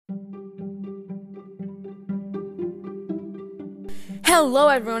Hello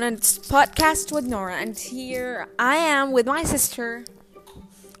everyone, and it's Podcast with Nora, and here I am with my sister.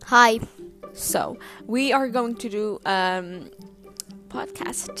 Hi. So, we are going to do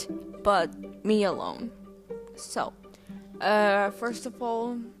podcast, but me alone. So, first of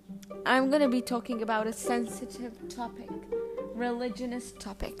all, I'm gonna be talking about a sensitive topic, religionist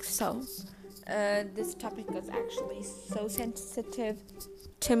topic. So, this topic is actually so sensitive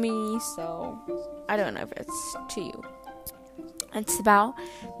to me, so I don't know if it's to you. It's about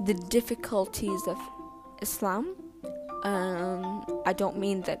the difficulties of Islam. I don't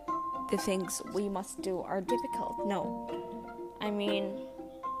mean that the things we must do are difficult. No. I mean,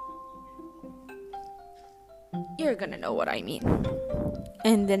 you're gonna know what I mean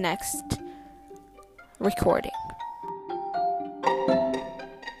in the next recording.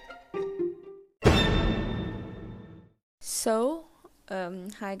 So,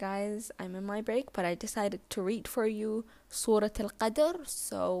 hi guys, I'm in my break, but I decided to read for you Surah Al-Qadr,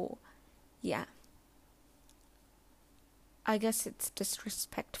 so yeah. I guess it's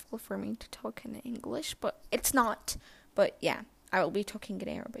disrespectful for me to talk in English, but it's not. But yeah, I will be talking in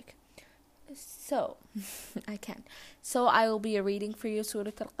Arabic. So, I can. So I will be reading for you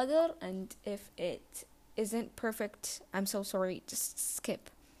Surah Al-Qadr, and if it isn't perfect, I'm so sorry, just skip.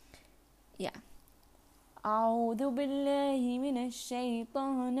 Yeah. أعوذ بالله من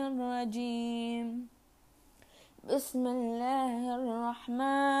الشيطان الرجيم بسم الله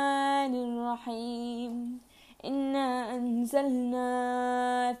الرحمن الرحيم إنا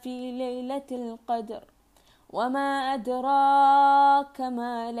أنزلنا في ليلة القدر وما أدراك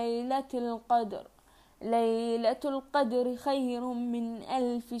ما ليلة القدر ليلة القدر خير من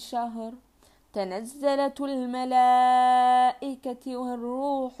 1000 شهر تنزلت الملائكة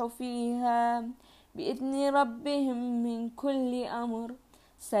والروح فيها بإذن ربهم من كل أمر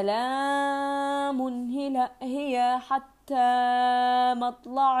سلام هي حتى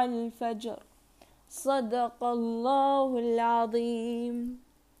مطلع الفجر صدق الله العظيم.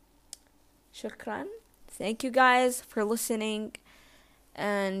 شكرا. Thank you guys for listening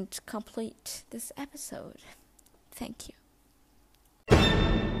and complete this episode. Thank you.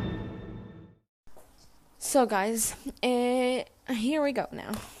 So guys, here we go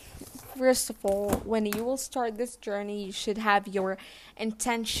now. First of all, when you will start this journey, you should have your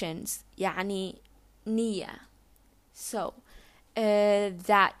intentions, يعني نية. So,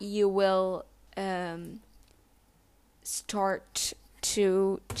 that you will start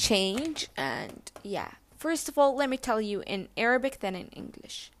to change, and yeah. First of all, let me tell you in Arabic, then in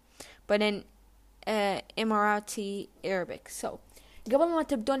English. But in Emirati Arabic. So, قبل ما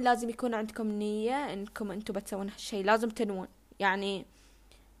تبدون لازم يكون عندكم نية انكم انتوا بتسوون هالشيء. لازم تنوون. يعني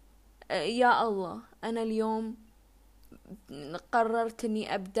يا الله أنا اليوم قررت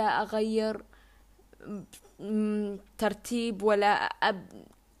أني أبدأ أغير ترتيب ولا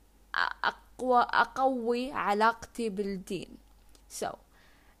أقوي علاقتي بالدين. So,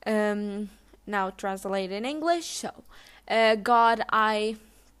 now translate in English. So, God,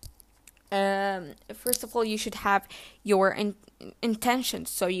 first of all, you should have your intentions.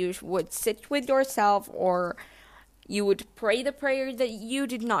 So you would sit with yourself, or you would pray the prayer that you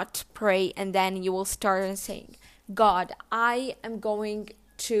did not pray, and then you will start saying, God, I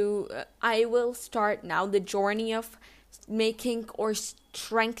will start now the journey of making or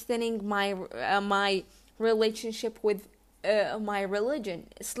strengthening my relationship with my religion,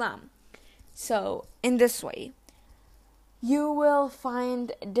 Islam. So, in this way, you will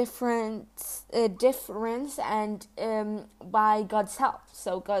find difference and by God's help.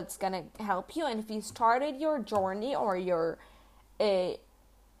 So God's gonna help you, and if you started your journey or you're in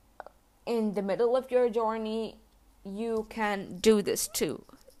the middle of your journey, you can do this too.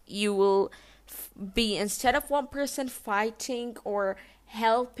 You will be, instead of one person fighting or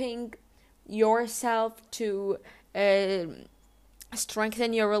helping yourself to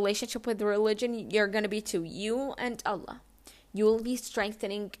strengthen your relationship with religion, you're gonna be two, you and Allah. You will be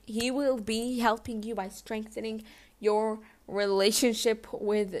strengthening, He will be helping you by strengthening your relationship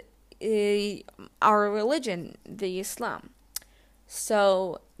with our religion, the Islam.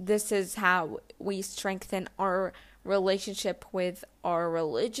 So this is how we strengthen our relationship with our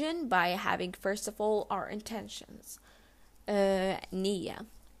religion, by having, first of all, our intentions, niyyah.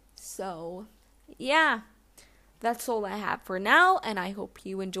 So yeah, that's all I have for now, and I hope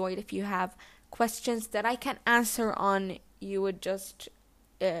you enjoyed. If you have questions that I can answer on, you would just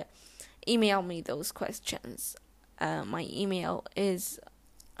email me those questions. My email is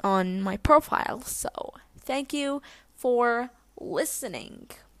on my profile. So thank you for listening,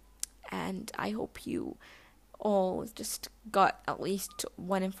 and I hope you all just got at least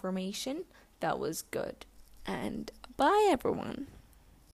one information that was good. And bye everyone.